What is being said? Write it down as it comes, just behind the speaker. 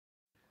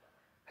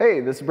Hey,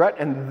 this is Brett,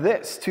 and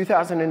this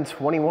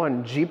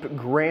 2021 Jeep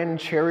Grand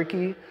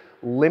Cherokee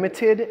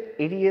Limited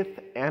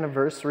 80th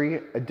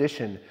Anniversary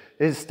Edition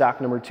is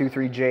stock number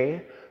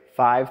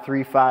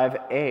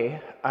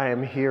 23J535A. I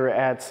am here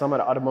at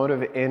Summit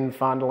Automotive in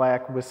Fond du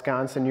Lac,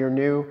 Wisconsin, your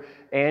new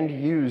and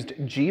used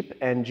Jeep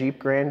and Jeep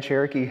Grand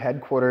Cherokee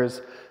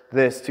headquarters.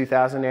 This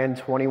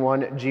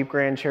 2021 Jeep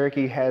Grand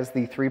Cherokee has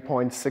the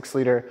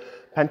 3.6-liter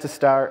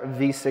Pentastar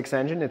V6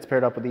 engine. It's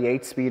paired up with the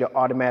 8-speed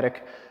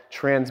automatic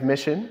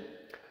transmission.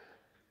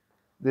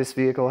 This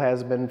vehicle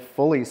has been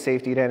fully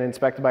safetied and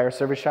inspected by our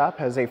service shop,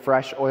 has a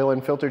fresh oil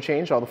and filter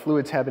change. All the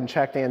fluids have been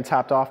checked and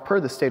topped off per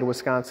the state of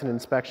Wisconsin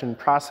inspection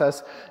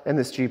process, and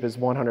this Jeep is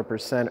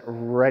 100%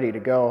 ready to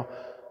go.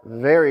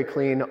 Very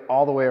clean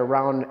all the way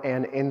around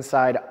and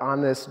inside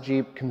on this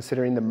Jeep,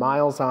 considering the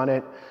miles on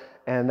it.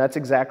 And that's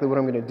exactly what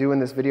I'm going to do in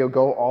this video,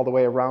 go all the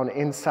way around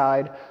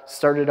inside,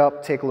 start it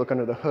up, take a look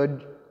under the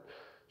hood,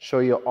 show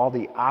you all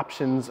the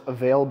options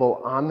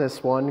available on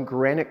this one.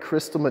 Granite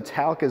Crystal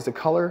Metallic is the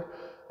color.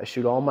 I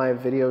shoot all my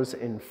videos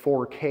in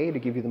 4K to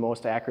give you the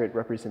most accurate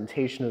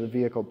representation of the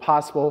vehicle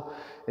possible.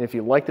 And if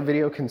you like the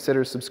video,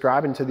 consider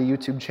subscribing to the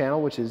YouTube channel,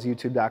 which is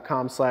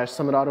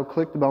youtube.com/summitauto.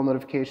 Click the bell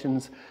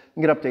notifications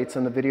and get updates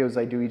on the videos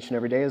I do each and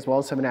every day, as well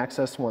as having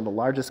access to one of the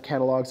largest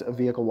catalogs of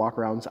vehicle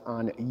walkarounds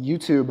on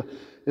YouTube.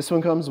 This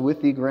one comes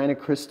with the Granite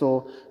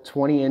Crystal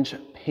 20-inch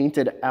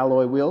painted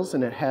alloy wheels,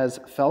 and it has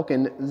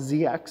Falken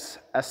Ziex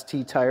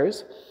ST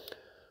tires.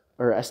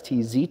 Or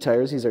STZ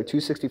tires. These are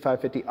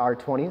 265/50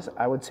 R20s.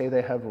 I would say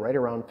they have right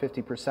around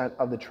 50%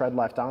 of the tread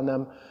left on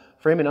them.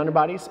 Frame and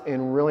underbody's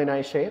in really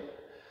nice shape.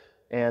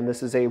 And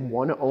this is a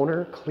one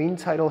owner, clean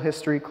title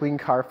history, clean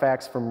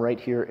CARFAX from right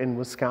here in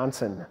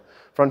Wisconsin.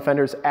 Front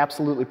fender is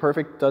absolutely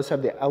perfect. Does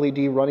have the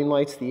LED running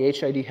lights, the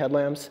HID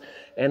headlamps,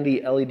 and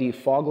the LED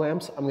fog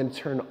lamps. I'm going to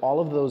turn all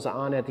of those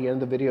on at the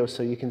end of the video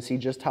so you can see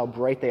just how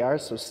bright they are.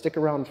 So stick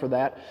around for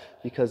that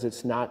because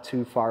it's not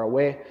too far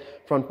away.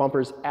 Front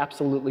bumper is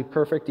absolutely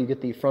perfect. You get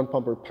the front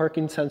bumper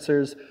parking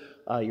sensors,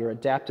 your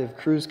adaptive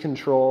cruise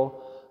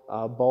control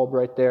bulb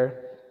right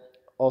there.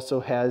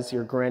 Also has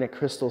your Granite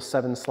Crystal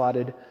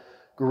 7-slotted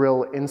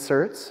grille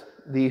inserts.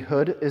 The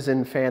hood is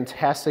in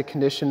fantastic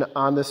condition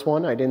on this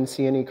one. I didn't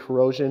see any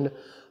corrosion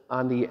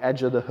on the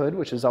edge of the hood,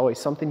 which is always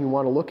something you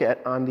want to look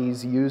at on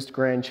these used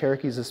Grand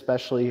Cherokees,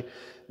 especially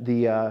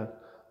the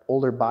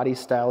older body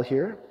style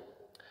here.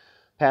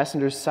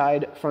 Passenger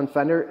side front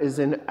fender is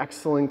in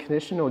excellent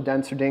condition, no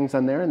dents or dings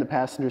on there, and the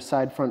passenger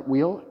side front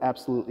wheel,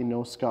 absolutely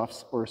no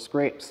scuffs or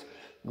scrapes.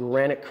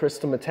 Granite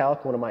Crystal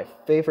Metallic, one of my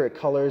favorite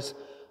colors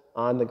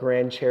on the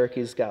Grand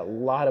Cherokees, got a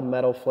lot of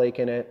metal flake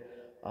in it.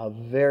 A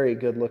very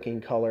good looking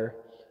color,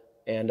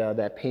 and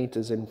that paint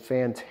is in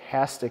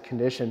fantastic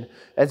condition.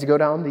 As you go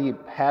down the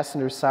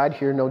passenger side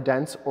here, no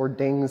dents or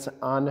dings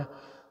on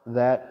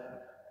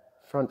that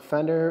front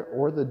fender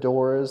or the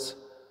doors.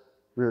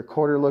 Rear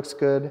quarter looks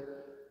good.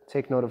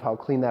 Take note of how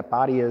clean that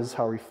body is,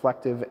 how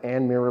reflective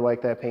and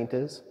mirror-like that paint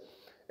is.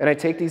 And I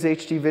take these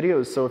HD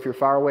videos, so if you're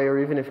far away or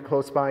even if you're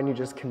close by and you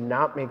just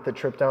cannot make the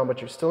trip down,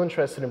 but you're still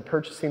interested in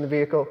purchasing the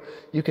vehicle,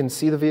 you can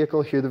see the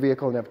vehicle, hear the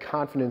vehicle, and have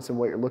confidence in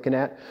what you're looking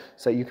at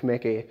so that you can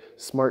make a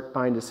smart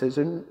buying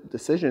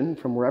decision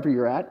from wherever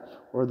you're at,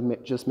 or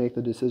just make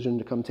the decision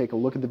to come take a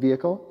look at the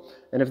vehicle.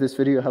 And if this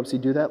video helps you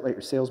do that, let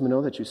your salesman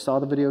know that you saw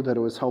the video, that it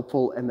was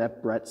helpful, and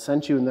that Brett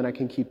sent you, and then I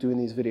can keep doing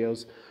these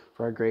videos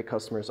for our great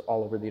customers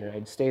all over the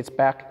United States.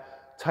 Back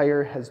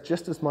tire has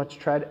just as much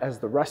tread as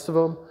the rest of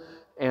them,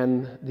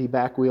 and the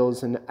back wheel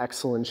is in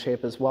excellent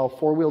shape as well.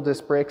 4-wheel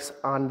disc brakes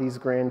on these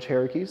Grand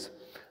Cherokees.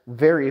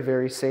 Very,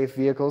 very safe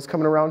vehicles.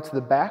 Coming around to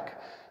the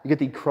back, you get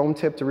the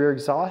chrome-tipped rear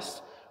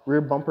exhaust,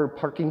 rear bumper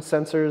parking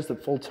sensors, the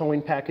full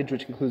towing package,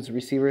 which includes the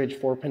receiver hitch,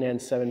 4-pin and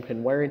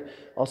 7-pin wiring.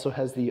 Also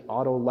has the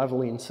auto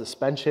leveling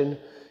suspension.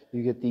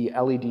 You get the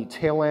LED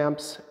tail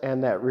lamps,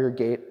 and that rear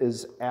gate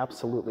is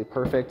absolutely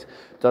perfect.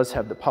 It does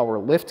have the power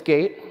lift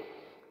gate,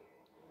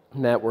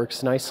 and that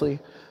works nicely.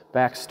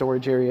 Back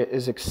storage area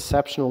is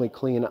exceptionally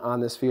clean on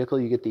this vehicle.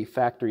 You get the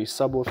factory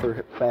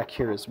subwoofer back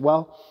here as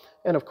well.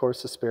 And of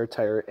course the spare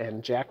tire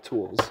and jack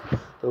tools.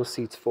 Those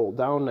seats fold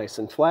down nice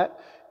and flat.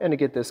 And to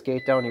get this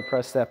gate down, you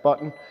press that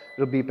button.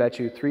 It'll beep at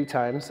you 3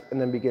 times and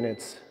then begin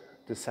its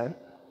descent.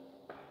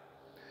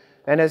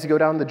 And as you go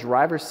down the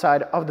driver's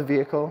side of the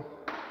vehicle,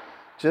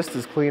 just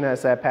as clean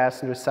as that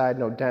passenger side,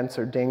 no dents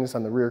or dings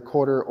on the rear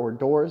quarter or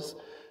doors.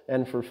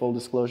 And for full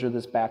disclosure,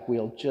 this back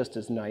wheel just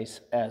as nice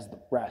as the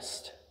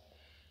rest.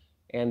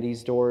 And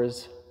these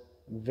doors,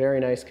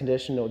 very nice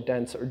condition, no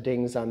dents or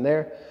dings on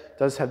there.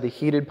 Does have the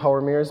heated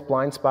power mirrors,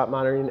 blind spot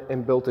monitoring,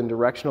 and built-in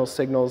directional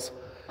signals.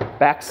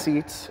 Back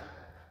seats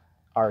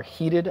are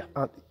heated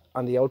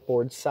on the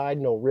outboard side,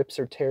 no rips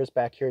or tears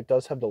back here. It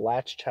does have the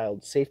Latch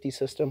child safety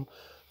system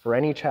for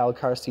any child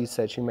car seats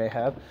that you may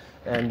have.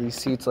 And these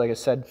seats, like I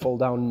said, fold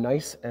down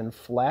nice and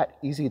flat,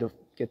 easy to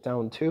get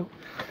down to.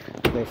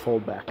 They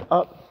fold back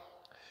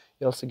up.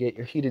 You also get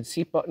your heated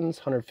seat buttons,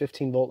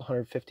 115 volt,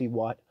 150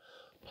 watt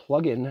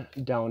plug-in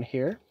down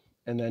here,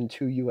 and then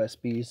 2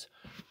 USBs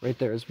right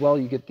there as well.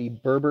 You get the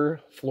Berber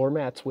floor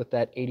mats with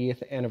that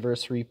 80th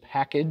anniversary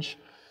package,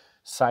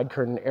 side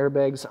curtain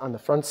airbags on the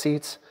front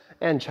seats,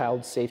 and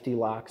child safety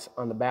locks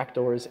on the back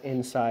doors,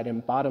 inside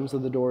and bottoms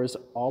of the doors.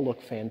 All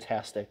look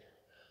fantastic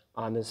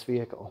on this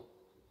vehicle.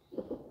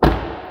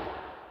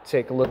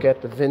 Take a look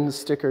at the VIN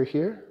sticker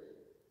here.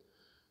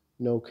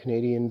 No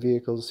Canadian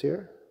vehicles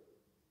here.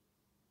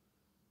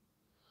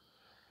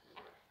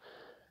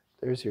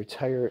 There's your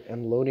tire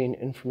and loading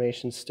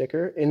information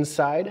sticker.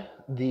 Inside,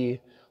 the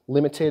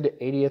limited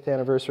 80th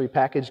anniversary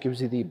package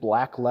gives you the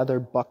black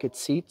leather bucket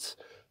seats.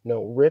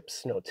 No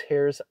rips, no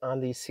tears on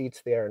these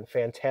seats. They are in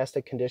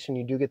fantastic condition.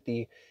 You do get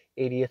the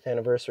 80th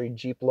anniversary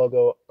Jeep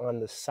logo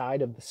on the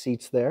side of the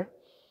seats there.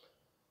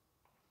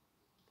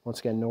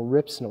 Once again, no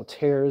rips, no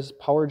tears.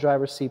 Power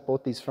driver seat.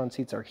 Both these front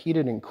seats are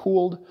heated and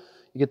cooled.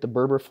 You get the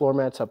Berber floor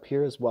mats up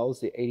here as well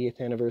as the 80th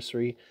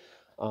anniversary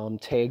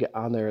tag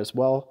on there as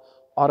well.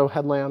 Auto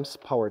headlamps,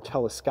 power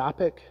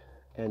telescopic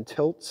and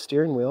tilt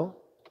steering wheel.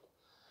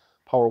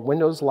 Power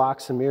windows,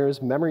 locks and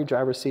mirrors, memory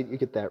driver seat. You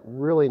get that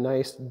really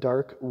nice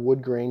dark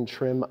wood grain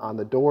trim on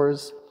the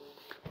doors.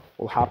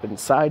 We'll hop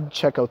inside,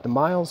 check out the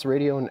miles,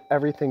 radio, and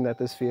everything that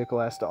this vehicle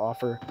has to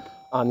offer.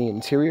 On the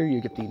interior, you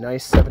get the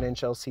nice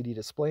 7-inch LCD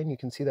display, and you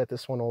can see that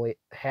this one only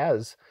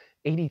has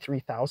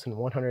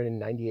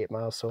 83,198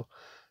 miles. So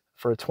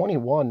for a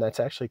 21, that's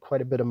actually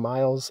quite a bit of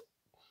miles,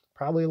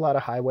 probably a lot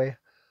of highway.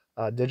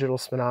 Digital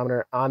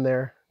speedometer on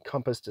there,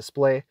 compass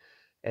display,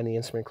 and the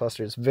instrument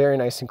cluster is very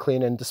nice and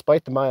clean. And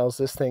despite the miles,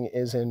 this thing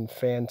is in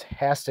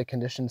fantastic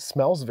condition.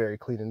 Smells very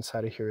clean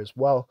inside of here as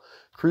well.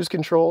 Cruise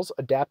controls,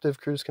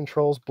 adaptive cruise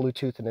controls,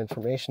 Bluetooth and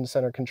information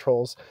center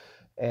controls,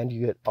 and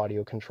you get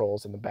audio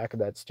controls in the back of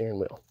that steering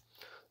wheel.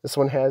 This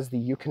one has the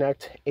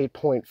Uconnect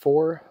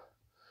 8.4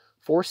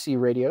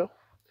 4C radio.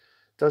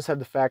 Does have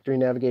the factory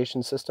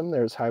navigation system.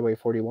 There's Highway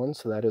 41,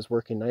 so that is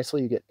working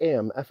nicely. You get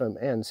AM,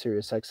 FM, and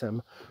Sirius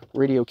XM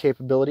radio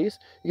capabilities.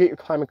 You get your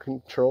climate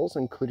controls,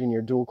 including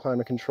your dual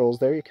climate controls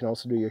there. You can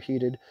also do your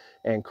heated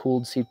and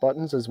cooled seat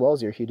buttons, as well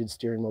as your heated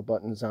steering wheel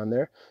buttons on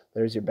there.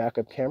 There's your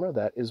backup camera.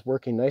 That is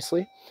working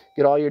nicely.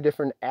 Get all your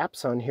different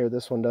apps on here.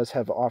 This one does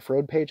have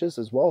off-road pages,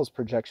 as well as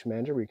projection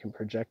manager, where you can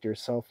project your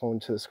cell phone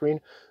to the screen.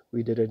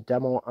 We did a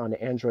demo on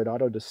Android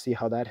Auto to see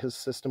how his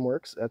system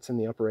works. That's in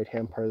the upper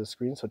right-hand part of the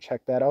screen, so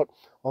check that out.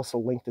 Also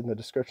linked in the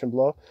description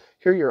below.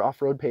 Here are your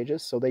off-road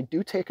pages. So they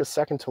do take a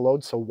second to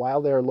load, so while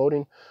they're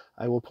loading,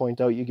 I will point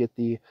out you get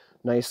the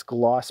nice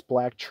gloss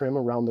black trim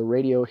around the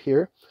radio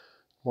here.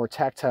 More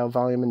tactile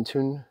volume and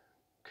tune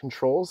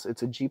controls.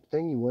 It's a Jeep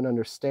thing, you wouldn't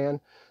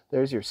understand.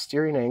 There's your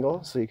steering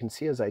angle, so you can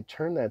see as I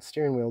turn that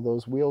steering wheel,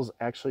 those wheels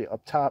actually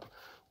up top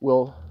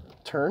will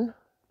turn,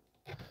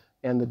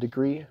 and the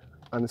degree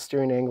on the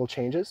steering angle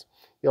changes.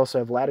 You also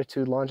have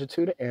latitude,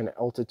 longitude, and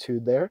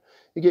altitude there.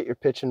 You get your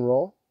pitch and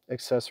roll,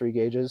 accessory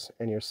gauges,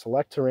 and your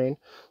Selec-Terrain.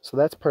 So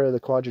that's part of the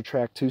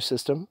Quadra-Trac 2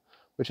 system,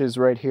 which is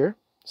right here.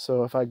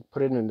 So if I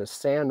put it into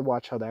sand,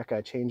 watch how that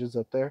guy changes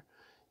up there.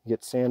 You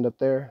get sand up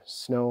there,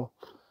 snow,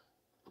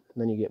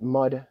 and then you get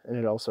mud, and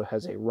it also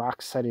has a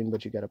rock setting,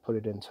 but you got to put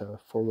it into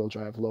four-wheel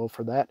drive low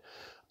for that.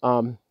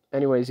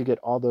 Anyways, you get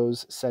all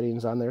those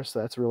settings on there, so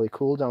that's really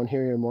cool. Down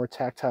here, your more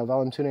tactile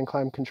volume tuning and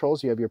climate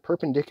controls. You have your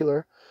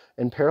perpendicular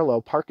and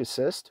parallel park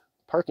assist,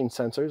 parking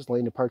sensors,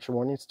 lane departure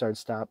warning,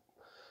 start-stop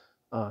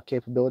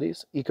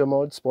capabilities, eco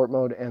mode, sport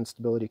mode, and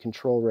stability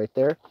control right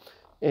there.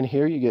 In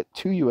here, you get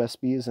 2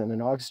 USBs and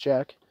an aux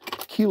jack,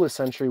 keyless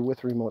entry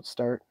with remote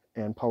start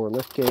and power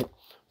liftgate,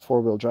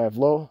 four-wheel drive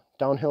low,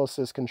 downhill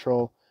assist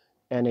control,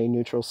 and a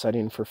neutral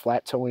setting for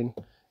flat towing,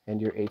 and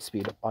your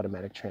 8-speed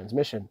automatic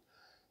transmission.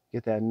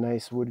 Get that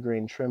nice wood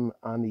grain trim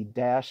on the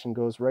dash and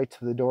goes right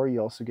to the door. You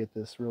also get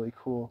this really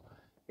cool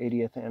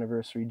 80th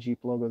anniversary Jeep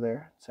logo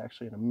there. It's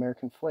actually an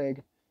American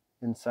flag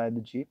inside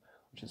the Jeep,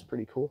 which is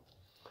pretty cool.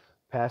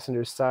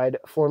 Passenger side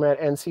floor mat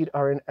and seat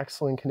are in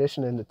excellent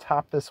condition. And to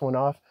top this one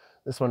off,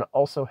 this one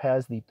also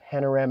has the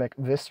panoramic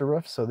Vista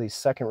roof, so the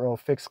second row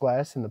fixed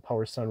glass and the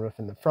power sunroof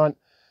in the front.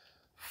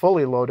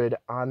 Fully loaded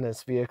on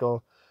this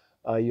vehicle.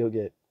 You'll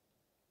get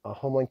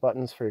home link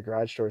buttons for your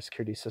garage door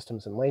security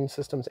systems and lane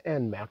systems,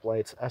 and map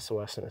lights,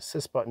 SOS, and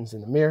assist buttons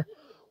in the mirror.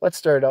 Let's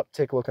start it up,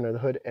 take a look under the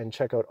hood, and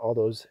check out all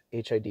those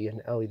HID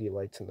and LED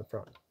lights in the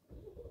front.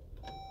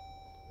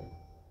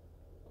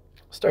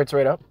 Starts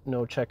right up,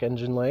 no check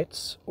engine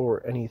lights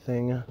or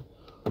anything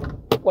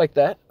like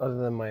that, other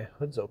than my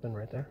hood's open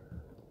right there.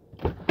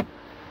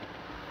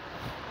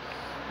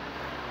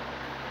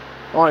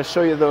 I want to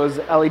show you those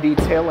LED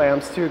tail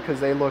lamps too, because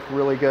they look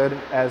really good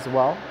as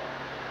well.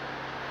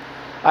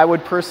 I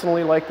would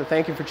personally like to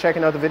thank you for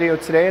checking out the video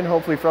today, and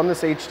hopefully from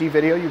this HD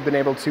video you've been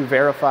able to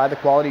verify the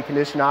quality,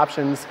 condition,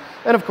 options,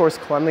 and of course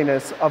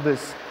cleanliness of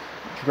this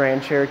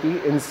Grand Cherokee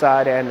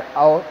inside and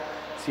out.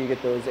 So you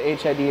get those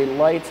HID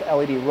lights,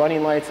 LED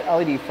running lights,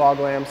 LED fog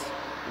lamps,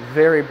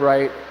 very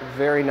bright,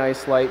 very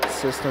nice light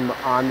system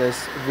on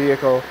this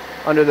vehicle.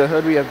 Under the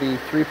hood we have the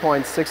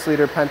 3.6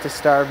 liter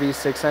Pentastar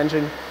V6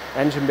 engine.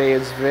 Engine bay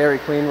is very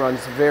clean, runs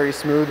very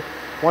smooth.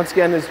 Once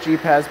again, this Jeep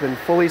has been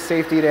fully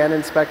safetied and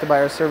inspected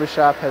by our service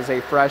shop, has a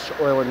fresh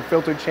oil and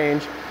filter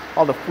change.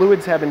 All the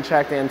fluids have been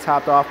checked and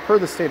topped off per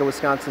the state of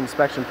Wisconsin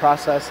inspection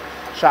process.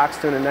 Shock's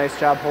doing a nice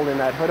job holding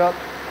that hood up.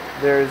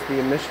 There's the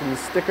emissions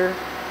sticker.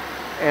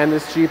 And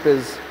this Jeep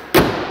is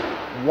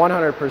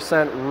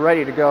 100%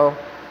 ready to go.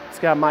 It's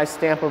got my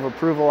stamp of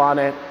approval on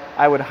it.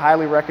 I would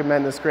highly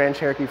recommend this Grand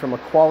Cherokee from a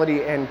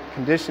quality and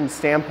condition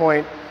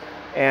standpoint.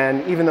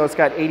 And even though it's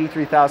got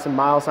 83,000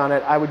 miles on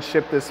it, I would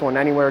ship this one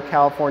anywhere: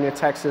 California,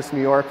 Texas,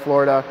 New York,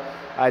 Florida.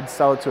 I'd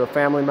sell it to a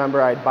family member.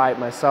 I'd buy it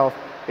myself.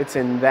 It's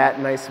in that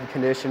nice of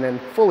condition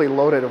and fully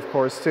loaded, of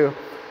course, too.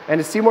 And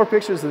to see more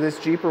pictures of this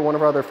Jeep or one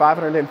of our other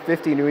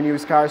 550 new and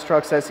used cars,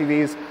 trucks,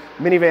 SUVs,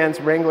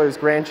 minivans, Wranglers,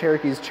 Grand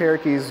Cherokees,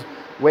 Cherokees,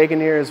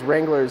 Wagoneers,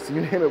 Wranglers, you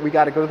name it, we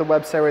got to go to the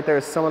website right there,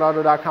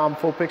 summitauto.com,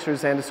 full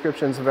pictures and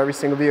descriptions of every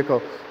single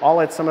vehicle,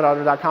 all at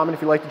summitauto.com. And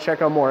if you'd like to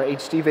check out more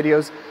HD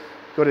videos,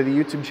 go to the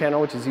YouTube channel,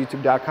 which is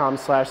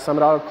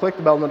youtube.com/summitauto. Click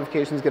the bell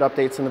notifications, get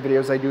updates on the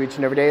videos I do each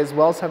and every day, as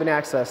well as having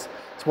access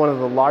to one of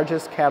the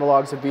largest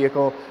catalogs of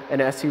vehicle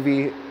and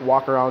SUV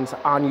walkarounds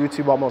on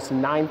YouTube, almost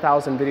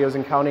 9,000 videos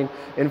and counting.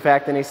 In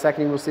fact, in a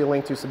second, you will see a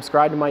link to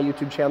subscribe to my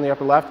YouTube channel in the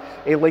upper left,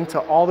 a link to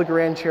all the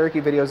Grand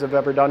Cherokee videos I've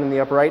ever done in the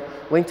upper right,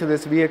 link to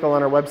this vehicle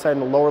on our website in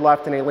the lower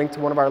left, and a link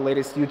to one of our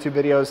latest YouTube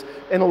videos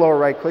in the lower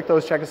right. Click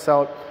those, check us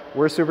out.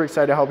 We're super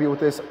excited to help you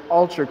with this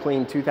ultra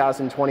clean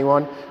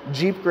 2021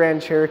 Jeep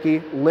Grand Cherokee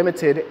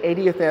Limited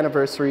 80th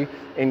anniversary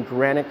in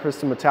Granite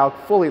Crystal Metallic,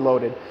 fully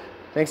loaded.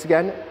 Thanks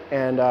again,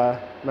 and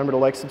remember to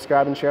like,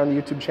 subscribe, and share on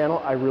the YouTube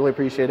channel. I really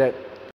appreciate it.